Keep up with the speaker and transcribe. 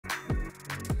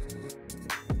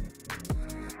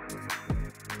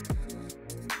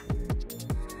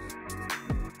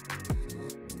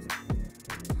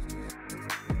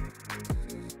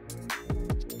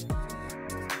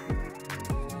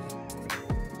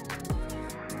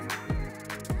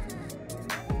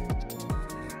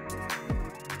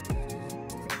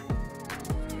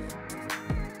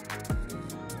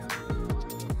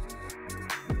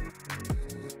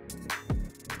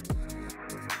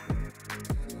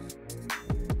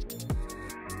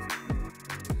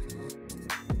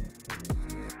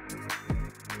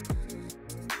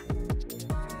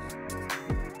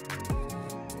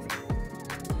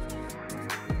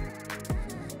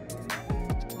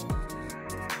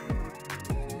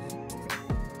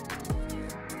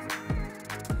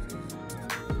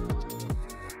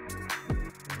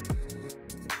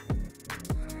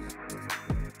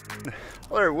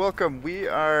Alright, welcome. We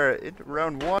are in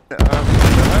round one of the Hawks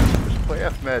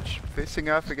playoff match, facing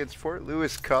off against Fort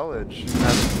Lewis College.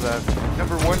 That's the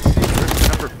number 1 seed versus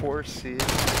number 4 seed.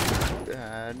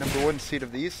 Number 1 seed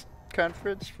of the East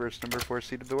Conference versus number 4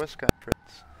 seed of the West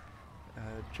Conference.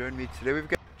 Join me today. We've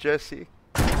got Jesse.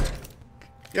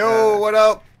 Yo, what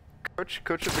up? Coach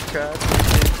of the COD.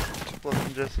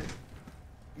 Welcome, Jesse.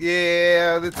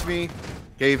 Yeah, that's me.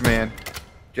 Caveman.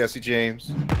 Jesse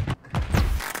James.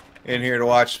 In here to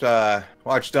watch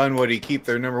Dunwoody keep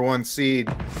their number 1 seed.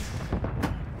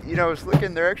 You know, I was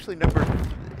looking, they're actually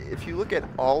if you look at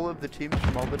all of the teams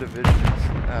from all the divisions,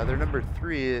 they're number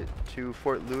 3 to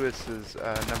Fort Lewis is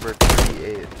number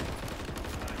 38.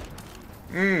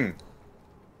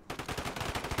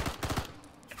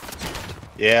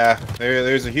 Yeah,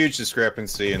 there's a huge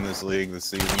discrepancy in this league this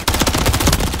season.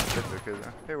 That's okay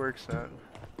though. It works out.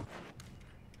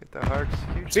 Get the Hawks.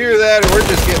 It's either that or we're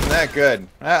just getting that good.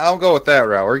 I'll go with that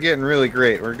route. We're getting really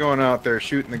great. We're going out there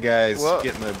shooting the guys,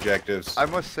 getting the objectives. I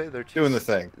must say they're doing the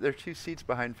thing. They're 2 seats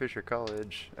behind Fisher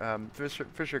College.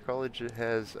 Fisher College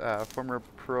has former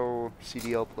pro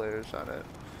CDL players on it.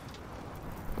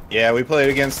 Yeah, we played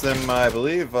against them, I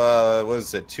believe,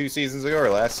 was it 2 seasons ago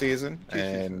or last season?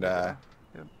 And yep.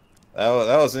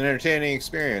 that was an entertaining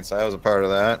experience. I was a part of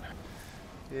that.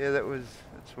 Yeah,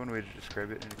 that's one way to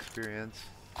describe it, an experience.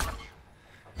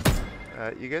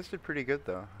 You guys did pretty good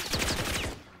though.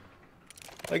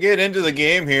 I get into the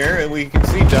game here and we can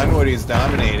see Dunwoody's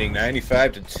dominating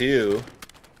 95-2. You're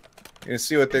gonna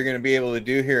see what they're gonna be able to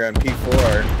do here on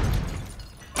P4.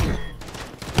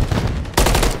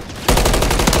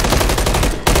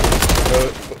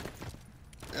 So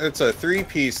it's a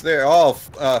 3-piece there, all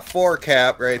 4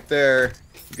 cap right there.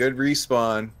 Good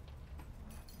respawn.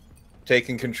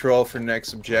 Taking control for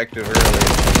next objective early.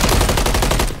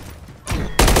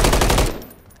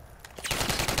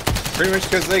 Pretty much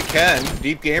because they can.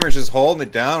 Deep Gamer's just holding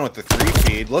it down with the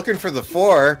 3-feed. Looking for the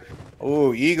 4.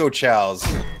 Ooh, ego chows.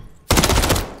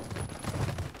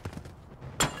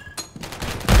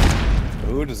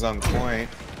 Ood is on point.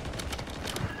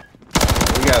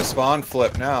 We got a spawn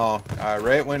flip now.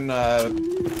 Right when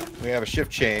we have a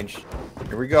shift change.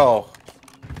 Here we go.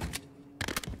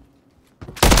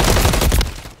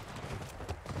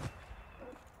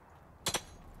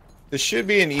 This should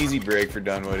be an easy break for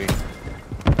Dunwoody.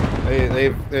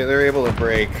 They're able to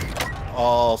break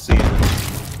all season.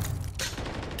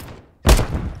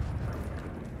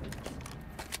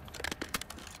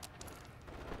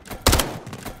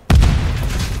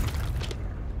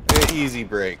 Easy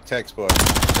break, textbook.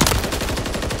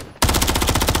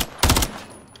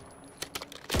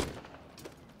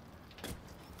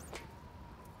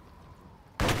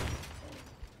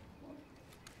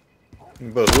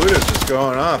 Bahuda's just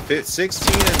going off. It's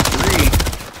 16-3.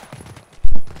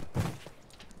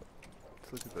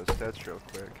 Let's look at those stats real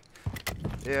quick.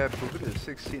 Yeah, Bahuda is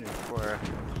 16-4.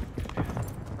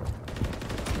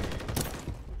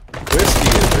 Whiskey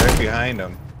is right behind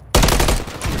him.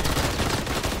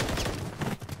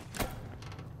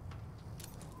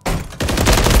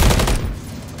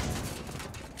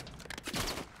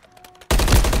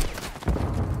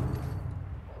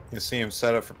 You see him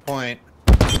set up for point.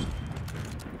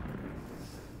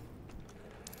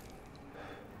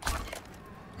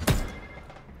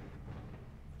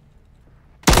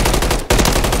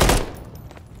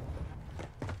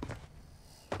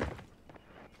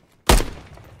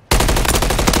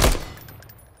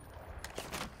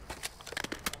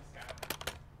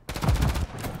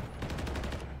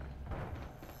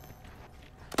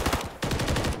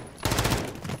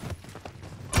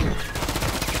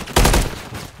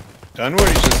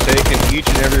 Dunwoody's just taking each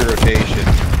and every rotation.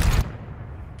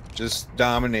 Just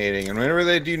dominating. And whenever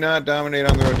they do not dominate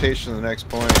on the rotation of the next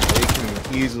point, they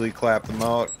can easily clap them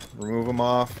out, remove them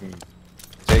off, and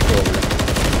take over.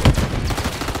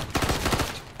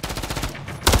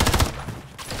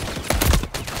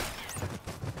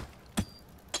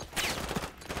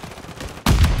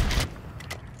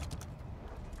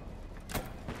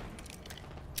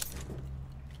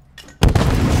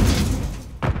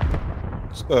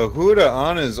 Huda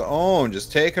on his own,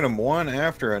 just taking them one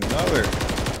after another.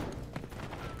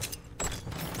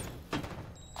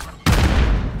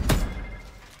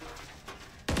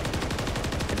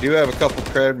 I do have a couple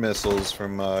cred missiles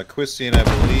from Quisty and I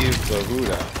believe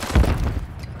Huda.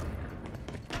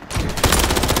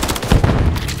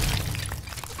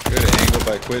 Good angle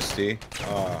by Quisty.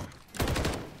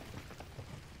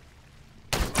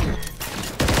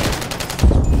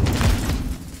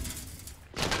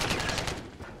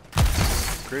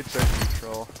 Great side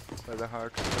control by the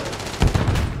Hawks.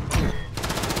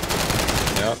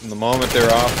 Yep, and the moment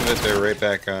they're off of it, they're right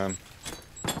back on.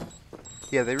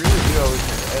 Yeah, they really do always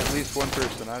have at least one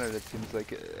person on it, it seems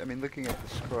like. I mean, looking at the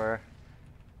score.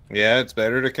 Yeah, it's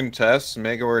better to contest and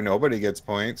make it where nobody gets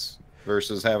points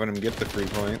versus having them get the free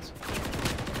points.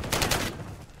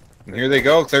 And here they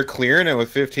go. They're clearing it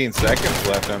with 15 seconds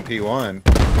left on P1.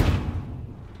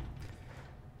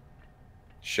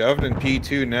 Shoved in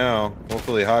P2 now.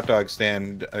 Hopefully Hot Dog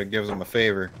Stand gives them a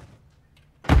favor.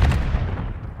 We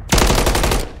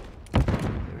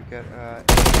got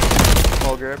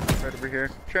small grab right over here.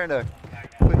 Trying to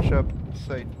clinch up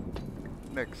site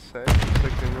next side. Looks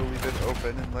like they will leave it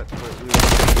open and let Fort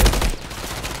Lewis take it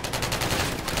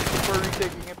before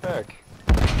retaking it back.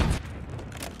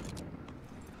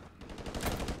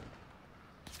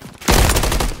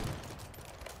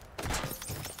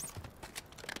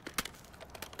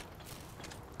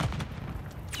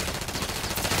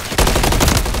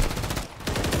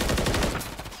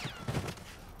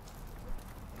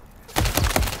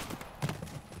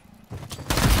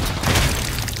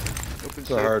 It's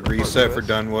a hard reset for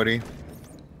Dunwoody.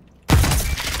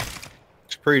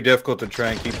 It's pretty difficult to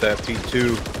try and keep that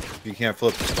P2 if you can't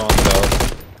flip the spawn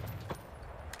belt.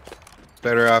 It's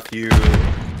better off you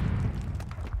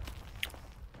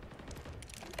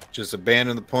just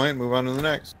abandon the point and move on to the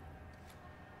next.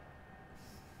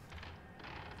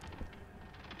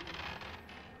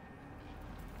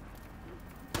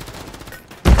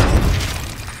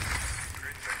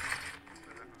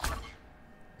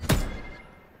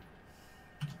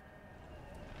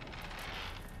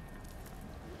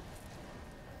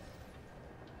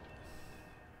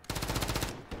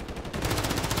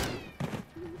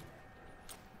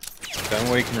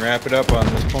 Dunwoody can wrap it up on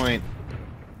this point.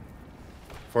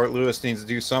 Fort Lewis needs to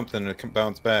do something to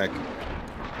bounce back.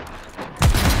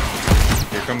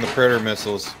 Here come the Predator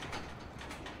missiles.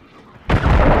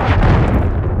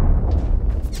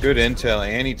 Good intel,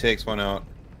 and he takes one out.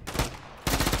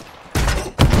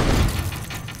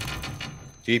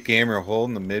 Deep Gamer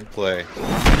holding the mid play.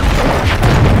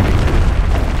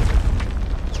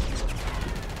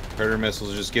 Predator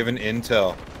missiles just giving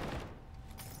intel.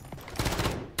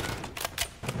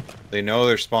 They know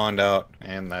they're spawned out,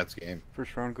 and that's game.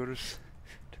 First round goes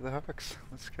to the Hawks.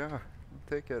 Let's go. We'll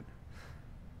take it.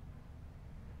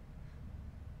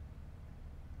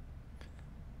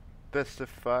 Best of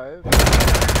 5.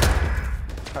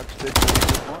 Hawks did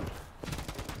one.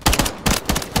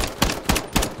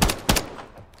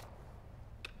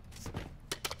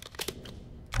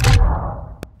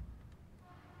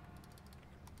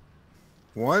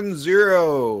 One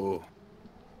 0.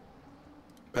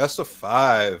 Best of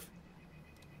 5.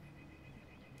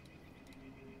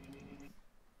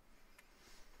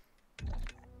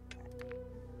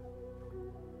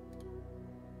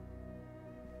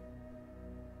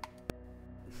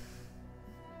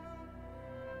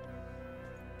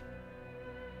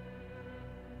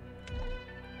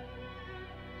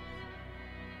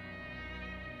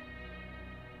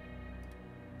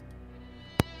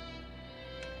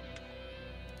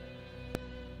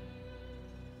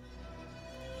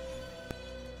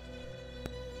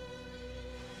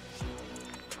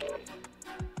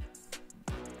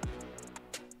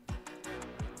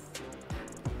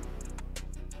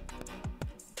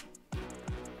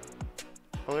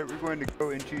 Alright, we're going to go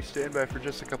into standby for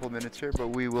just a couple minutes here, but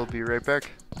we will be right back.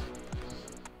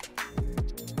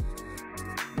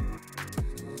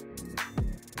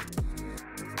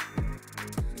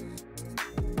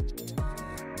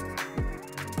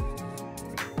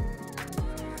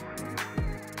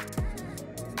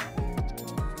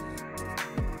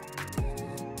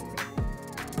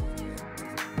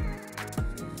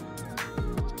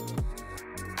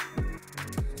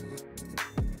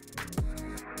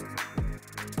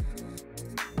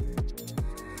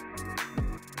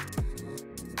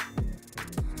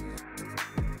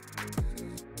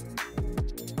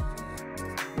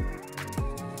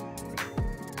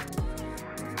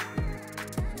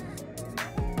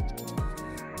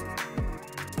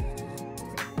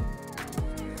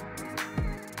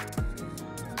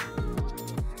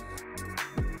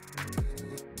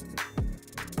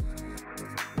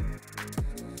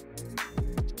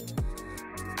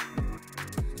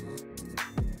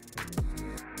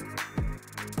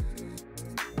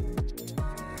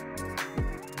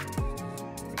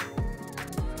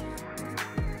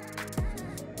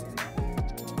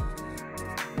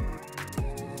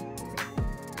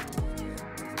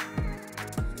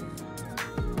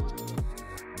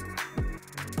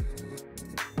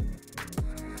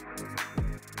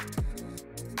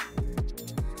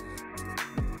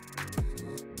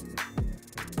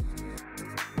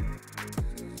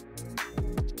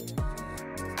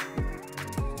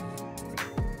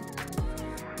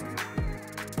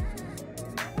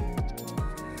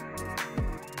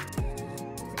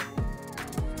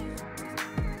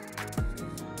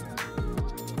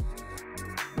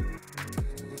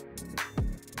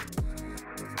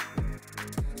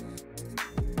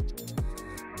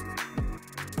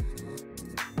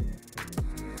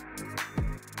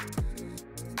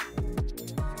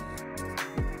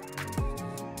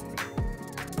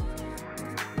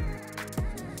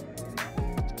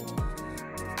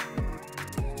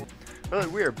 Well,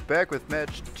 we are back with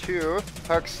match 2.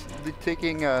 Hawks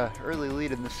taking early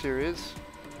lead in the series.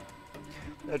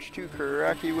 Match 2,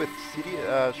 Karaki with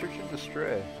Search and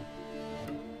Destroy.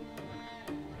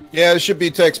 Yeah, it should be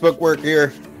textbook work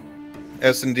here.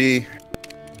 S&D.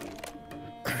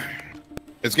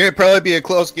 It's gonna probably be a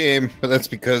close game, but that's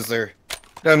because they're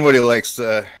Dunwoody likes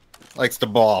to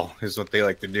ball, is what they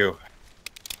like to do.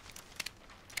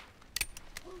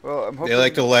 Well, I'm hoping They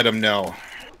like to let them know.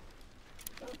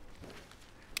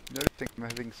 Noticing I'm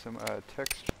having some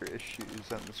texture issues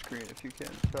on the screen, if you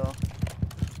can't tell.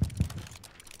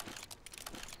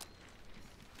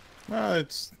 Well,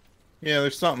 yeah,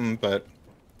 there's something, but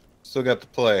still got to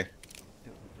play.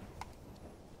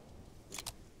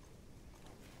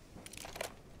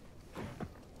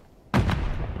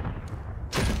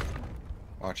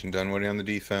 Watching Dunwoody on the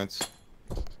defense.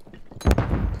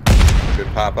 Good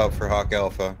pop up for Hawk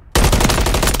Alpha.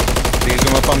 Sees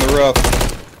him up on the roof.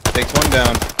 Takes one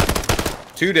down.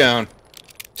 Two down.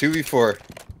 2v4.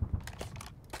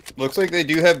 Looks like they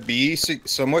do have B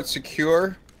somewhat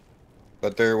secure,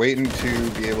 but they're waiting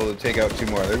to be able to take out two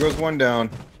more. There goes one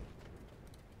down.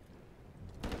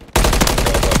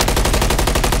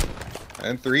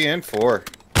 And 3 and 4.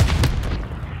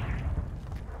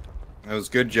 That was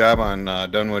a good job on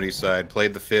Dunwoody's side.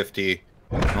 Played the 50.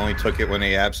 Only took it when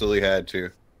they absolutely had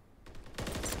to.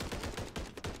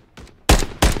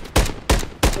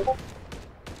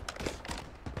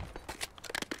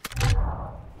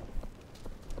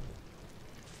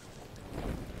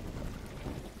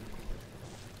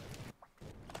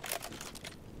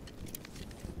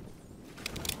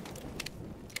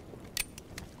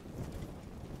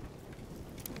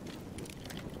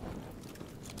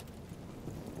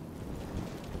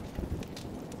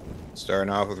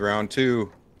 Starting off with round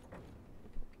 2.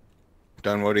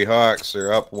 Dunwoody Hawks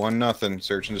are up 1-0.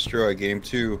 Search and Destroy, game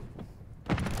 2.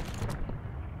 Looks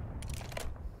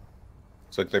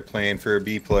like they're playing for a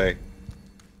B play.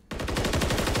 I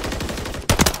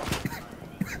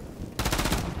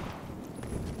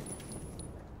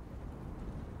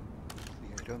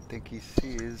don't think he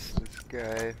sees this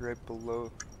guy right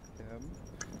below him.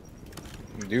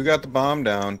 You do got the bomb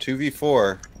down.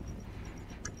 2v4.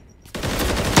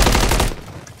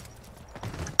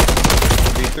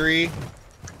 V3.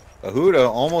 Ahuda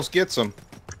almost gets him.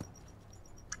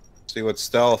 See what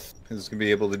Stealth is going to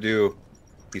be able to do.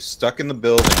 He's stuck in the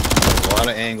building. There's a lot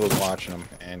of angles watching him,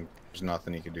 and there's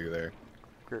nothing he can do there.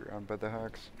 Great round by the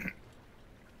Hawks.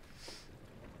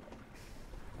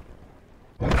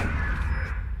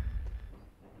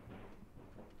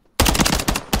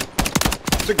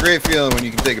 It's a great feeling when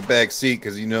you can take a back seat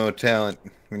because you know talent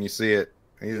when you see it.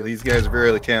 These guys are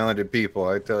very talented people,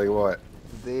 I tell you what.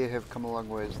 They have come a long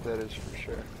ways, that is for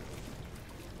sure.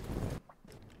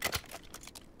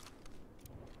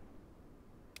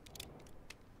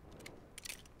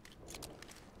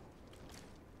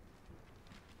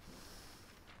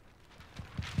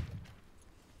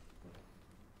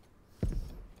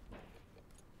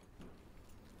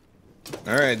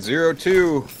 Alright,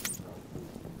 0-2.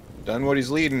 Dunwoody's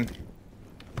leading.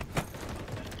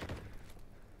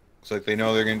 Looks like they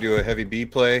know they're going to do a heavy B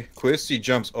play. Quisty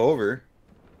jumps over.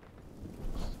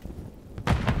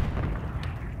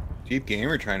 Deep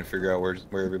Gamer trying to figure out where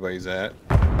everybody's at.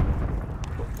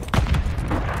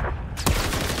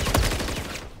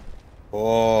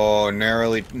 Oh,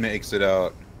 narrowly makes it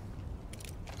out.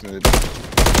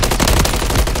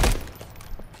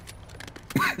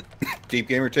 Deep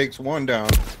Gamer takes one down.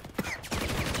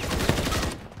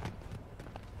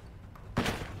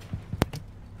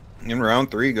 And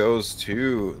round 3 goes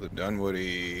to the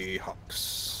Dunwoody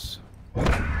Hawks.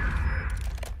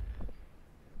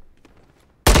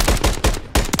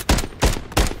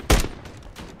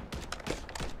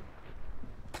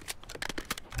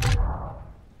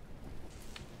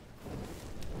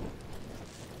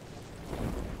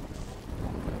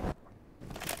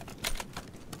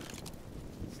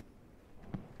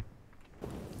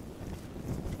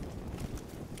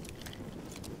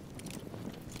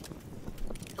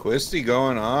 Quisty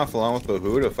going off along with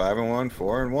Bahuda, 5-1,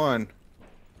 4-1.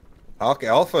 Hawk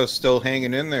Alpha is still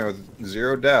hanging in there with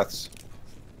 0 deaths.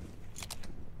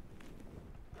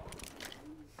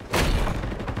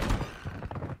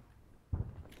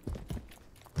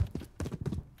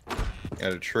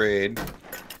 Got a trade.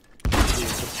 I'm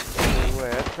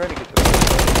trying to get to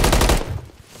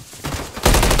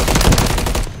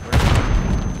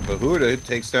Bahuda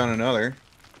takes down another.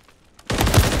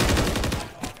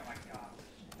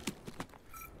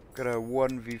 Got a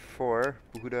 1v4.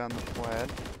 Buhuda on the flat.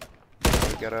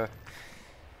 We got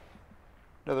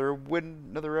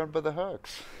another round by the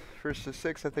Hawks first to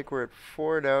 6. I think we're at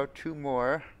 4 now. 2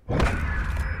 more. And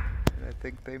I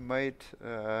think they might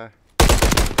try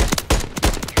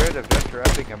to not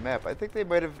dropping a map. I think they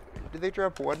might have. Did they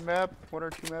drop 1 map? 1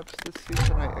 or 2 maps this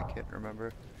season? I can't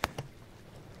remember.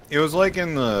 It was like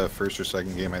in the first or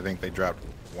second game, I think they dropped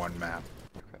 1 map.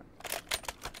 Okay.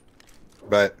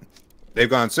 But they've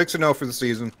gone 6-0 for the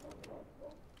season.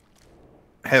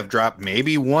 Have dropped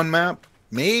maybe 1 map.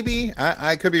 Maybe.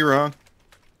 I could be wrong.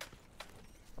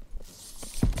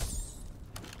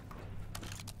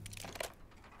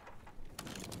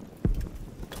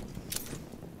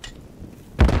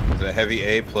 It's a heavy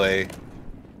A play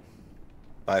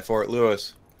by Fort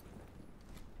Lewis.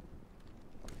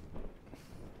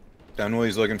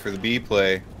 Dunwoody's looking for the B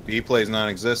play. B play is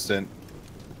non-existent.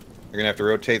 They're going to have to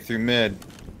rotate through mid.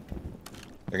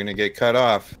 They're going to get cut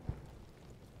off.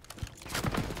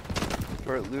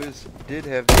 Fort Lewis did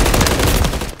have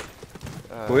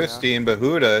Twisty and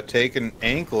Bahuda taking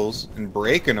ankles and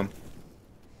breaking them.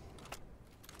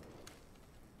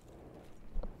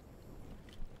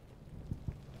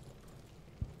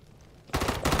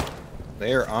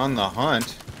 They are on the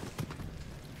hunt.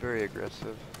 very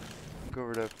aggressive. Go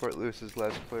over to Fort Lewis's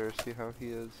last player, see how he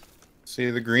is.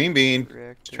 See the green bean.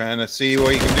 Reacting. Trying to see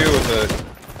what you can do with a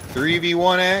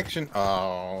 3v1 action.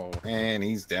 Oh, and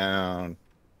he's down.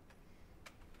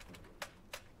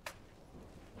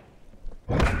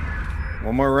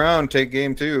 One more round, take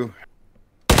game 2.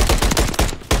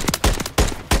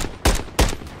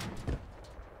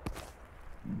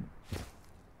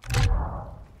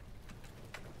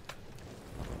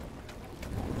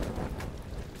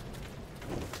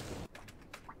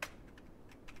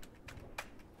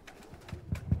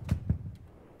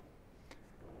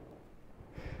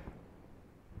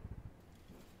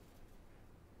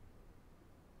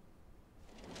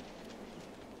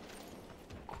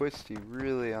 Twisty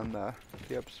really on the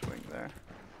upswing there.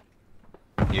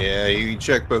 Yeah, you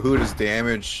check Bahuda's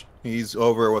damage. He's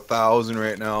over 1,000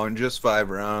 right now in just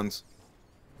 5 rounds.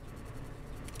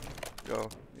 Oh,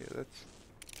 yeah, that's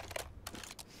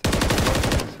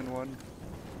in one.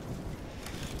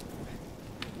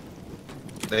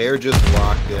 They are just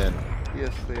locked in.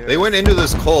 Yes, they are. They went into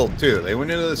this cold too. They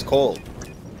went into this cold.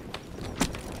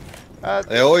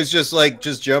 They always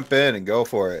just jump in and go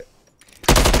for it.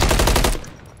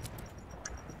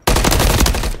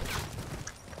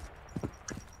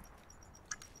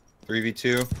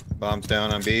 (3v2), bombs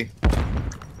down on B.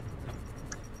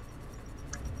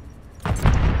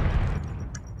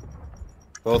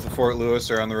 Both of Fort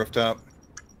Lewis are on the rooftop.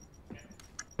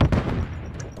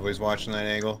 Always watching that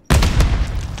angle.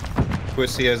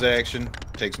 Twisty has action,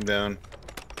 takes him down.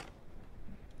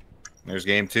 There's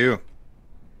game 2.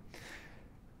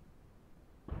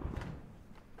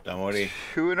 Dunwoody.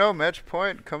 2-0 match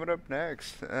point coming up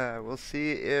next. We'll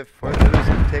see if Fort Lewis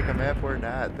can take a map or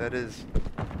not. That is.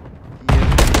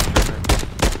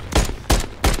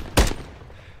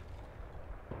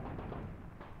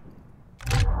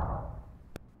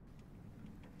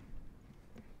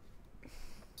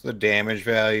 The damage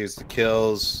values, the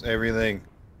kills, everything.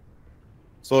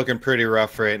 It's looking pretty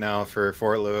rough right now for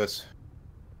Fort Lewis.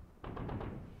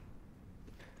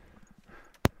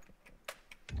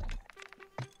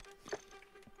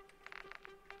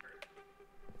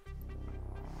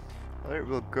 Alright,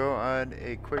 we'll go on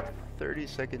a quick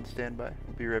 30-second standby.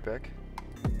 We'll be right back.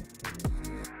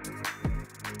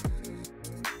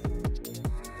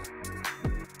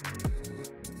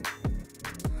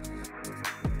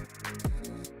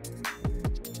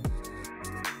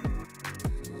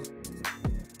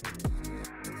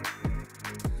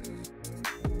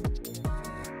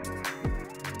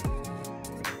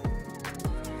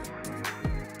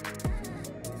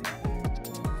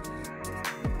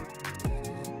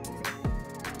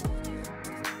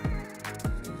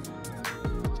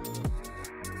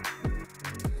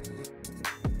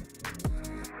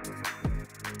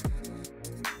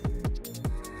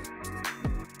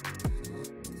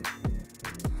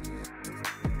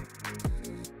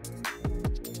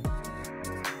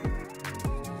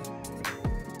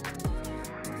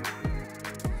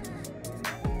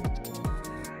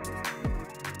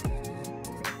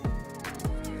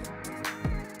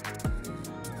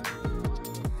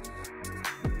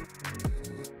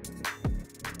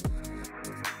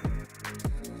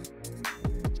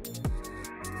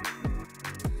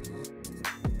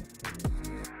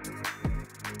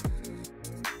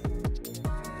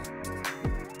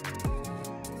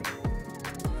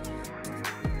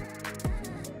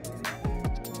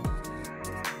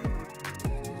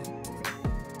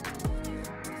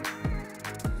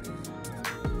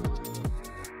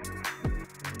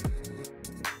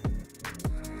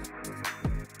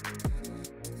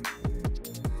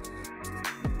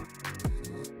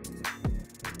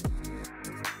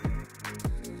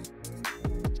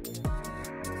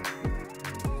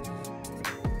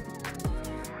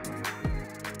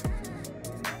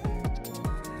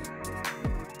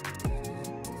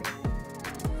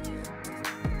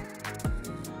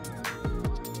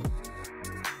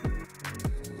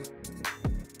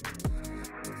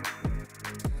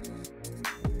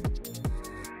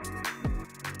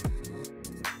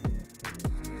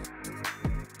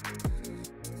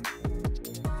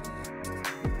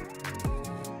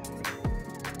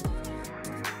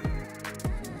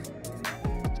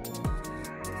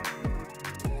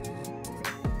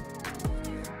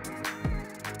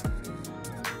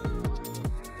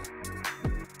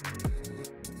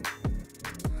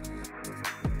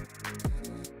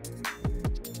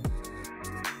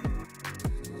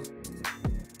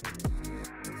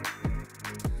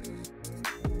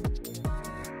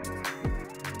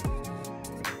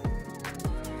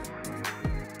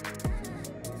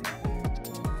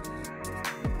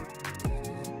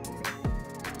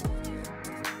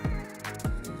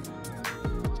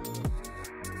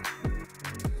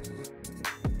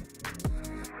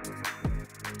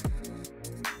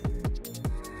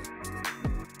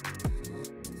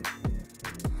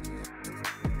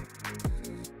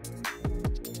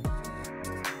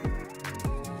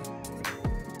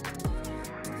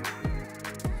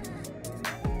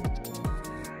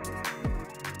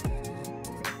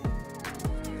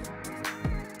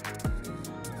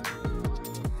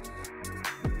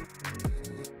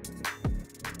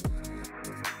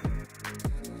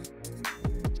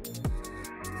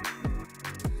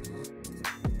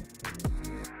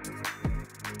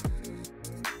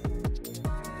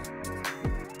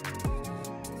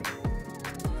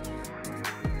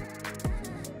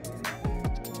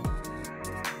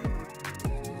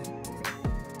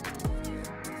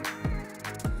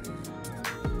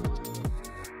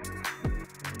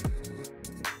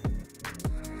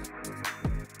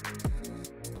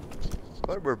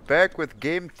 But we're back with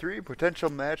game 3, potential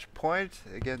match point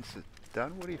against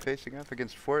Dunwoody facing off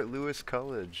against Fort Lewis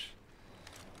College.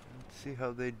 Let's see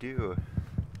how they do.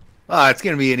 Ah, it's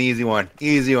gonna be an easy one.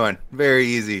 Easy one. Very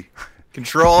easy.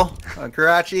 Control on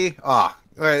Karachi. Ah,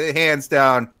 hands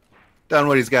down.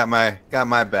 Dunwoody's got my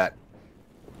bet.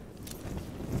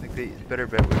 I think the better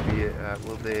bet would be,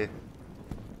 will they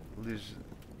lose?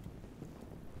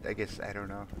 I guess, I don't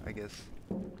know. I guess.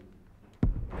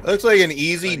 Looks like an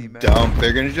easy dump.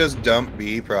 They're gonna just dump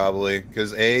B probably,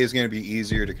 because A is gonna be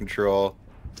easier to control.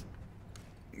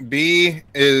 B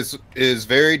is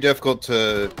very difficult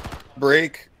to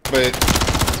break, but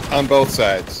on both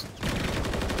sides.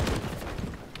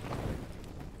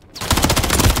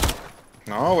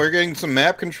 Oh, we're getting some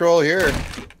map control here.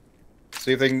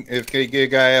 See if they get a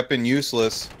guy up in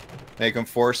useless, make him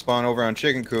force spawn over on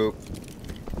chicken coop.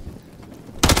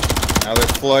 Now they're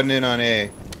flooding in on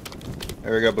A.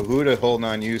 There we go, Bahuda holding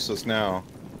on useless now.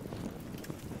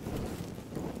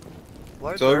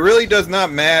 So it really does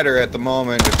not matter at the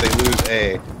moment if they lose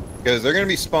A, because they're going to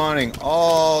be spawning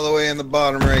all the way in the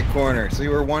bottom right corner. See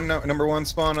where number 1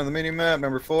 spawn on the mini-map,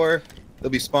 number 4?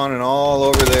 They'll be spawning all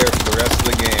over there for the rest of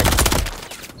the game.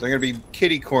 So they're going to be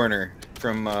kitty corner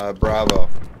from Bravo.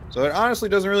 So it honestly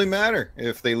doesn't really matter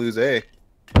if they lose A.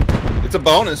 It's a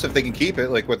bonus if they can keep it,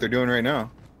 like what they're doing right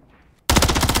now.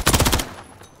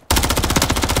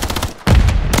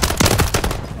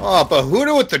 Oh,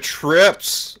 Bahuda with the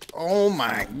trips. Oh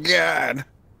my god.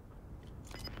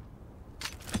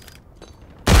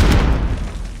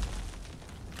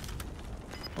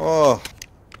 Oh.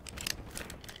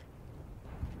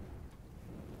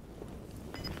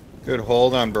 Good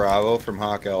hold on Bravo from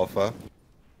Hawk Alpha.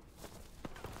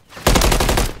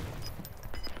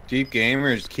 Deep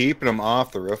Gamers keeping them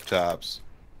off the rooftops.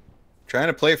 Trying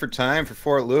to play for time for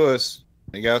Fort Lewis.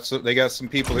 They got some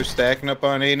people. They're stacking up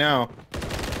on A now.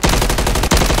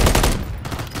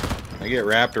 They get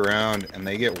wrapped around and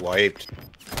they get wiped.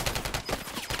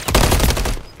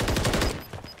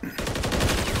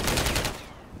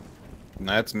 And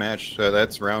that's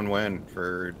that's round win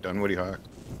for Dunwoody Hawks.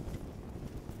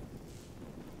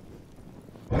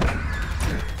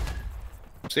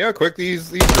 See how quick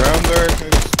these rounds are?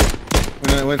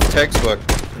 When it's textbook,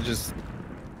 it's just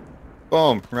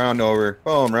boom, round over,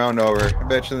 boom, round over. I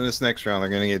bet you in this next round they're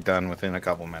gonna get done within a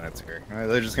couple minutes here.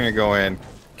 They're just gonna go in,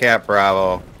 cap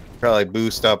Bravo. Probably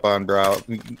boost up on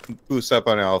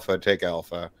Alpha, take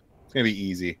Alpha. It's gonna be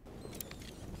easy.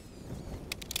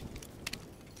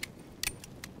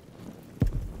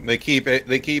 They keep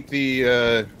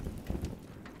the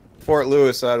Fort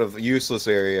Lewis out of the useless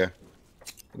area.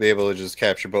 Be able to just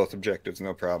capture both objectives,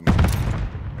 no problem.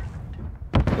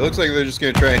 It looks like they're just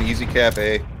gonna try an easy cap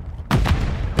A.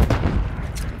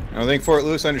 I don't think Fort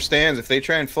Lewis understands if they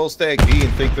try and full stack B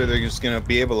and think that they're just going to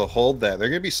be able to hold that, they're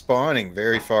going to be spawning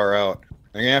very far out.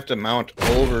 They're going to have to mount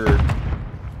over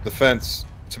the fence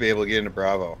to be able to get into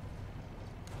Bravo.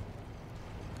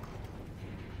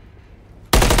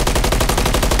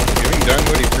 Giving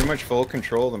Dunwoody pretty much full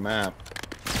control of the map.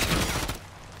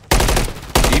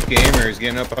 Deep Gamer is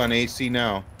getting up on AC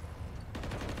now.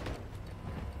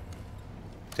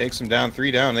 Takes them down, 3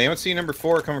 down. They haven't seen number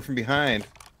 4 coming from behind.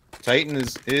 Titan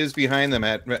is behind them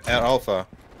at Alpha.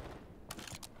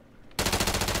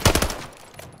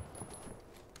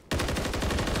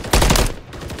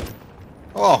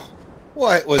 Oh,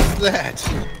 what was that?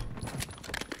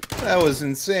 That was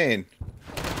insane.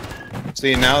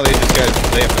 See, now they have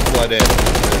to flood in.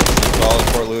 That's all that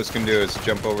Fort Lewis can do is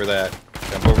jump over that.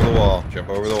 Jump over the wall, jump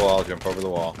over the wall, jump over the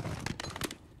wall.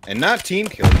 And not team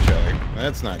kill each other.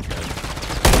 That's not good.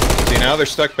 See, now they're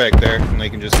stuck back there and they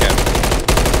can just capture.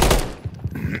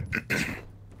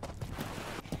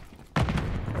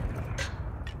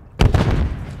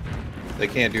 They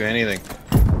can't do anything.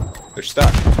 They're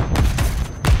stuck.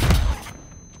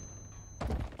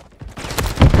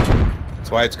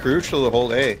 That's why it's crucial to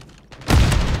hold A.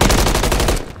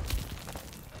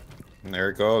 And there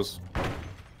it goes.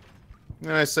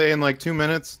 Didn't I say in like 2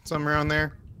 minutes? Somewhere around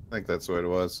there? I think that's what it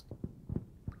was.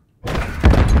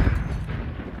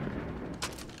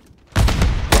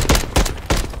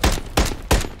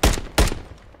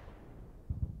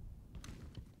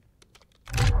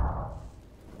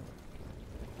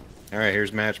 Alright,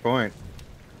 here's match point.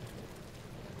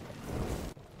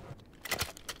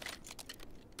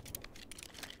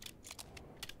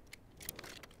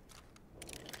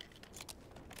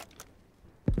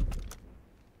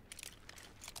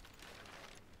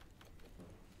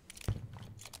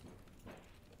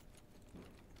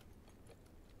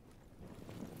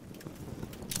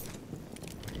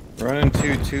 Running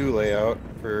 2-2 layout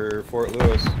for Fort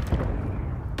Lewis.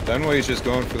 Dunwoody's just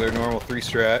going for their normal 3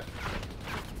 strat.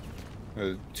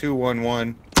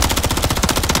 2-1-1.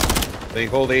 They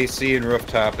hold AC and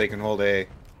rooftop, they can hold A.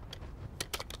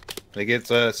 They get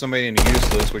somebody into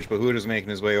useless, which Bahuda's making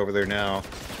his way over there now.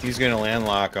 He's gonna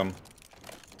landlock them.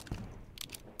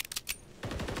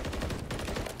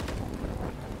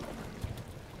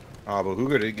 Oh,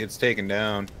 Bahuda gets taken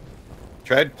down.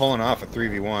 Tried pulling off a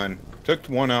 3v1. Took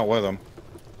one out with him.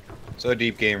 So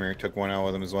Deep Gamer took one out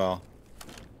with him as well.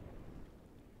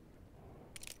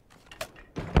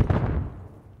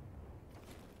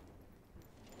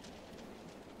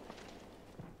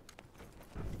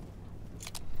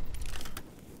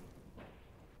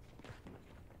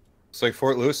 Looks like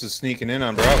Fort Lewis is sneaking in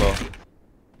on Bravo.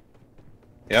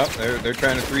 Yep, they're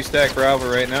trying to 3-stack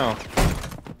Bravo right now.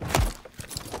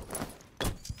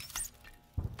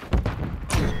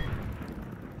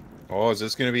 Oh, is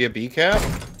this going to be a B cap?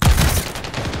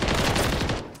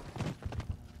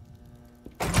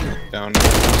 Down to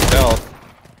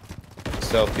stealth.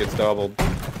 Stealth gets doubled.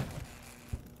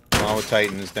 Oh,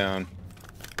 Titan is down.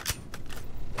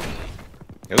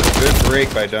 It was a good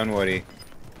break by Dunwoody.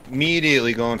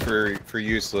 Immediately going for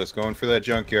useless, going for that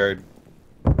junkyard.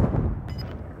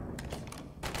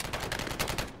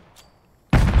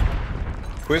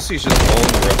 Quisty's just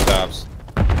holding the rooftops.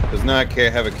 Does not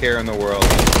have a care in the world. He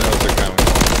just knows they're coming.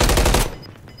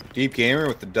 Deep Gamer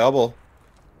with the double.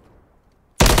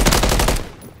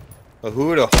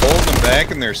 Bahuda holding them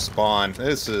back in their spawn.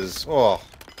 This is a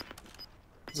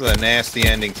nasty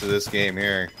ending to this game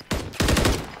here.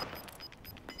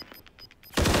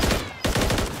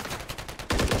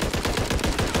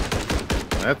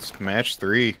 That's match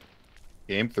 3.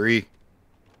 Game 3.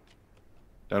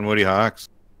 Dunwoody Hawks.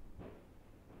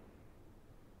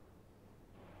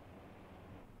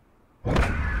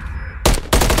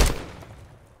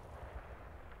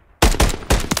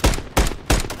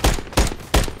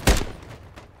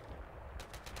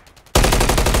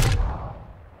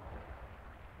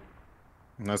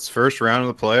 And that's first round of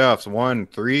the playoffs.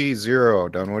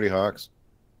 1-3-0 Dunwoody Hawks.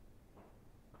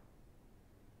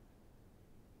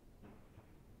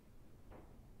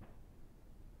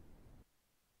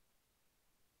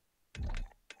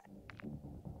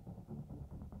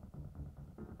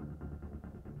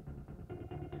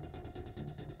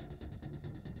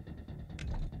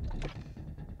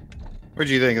 What'd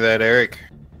you think of that, Eric?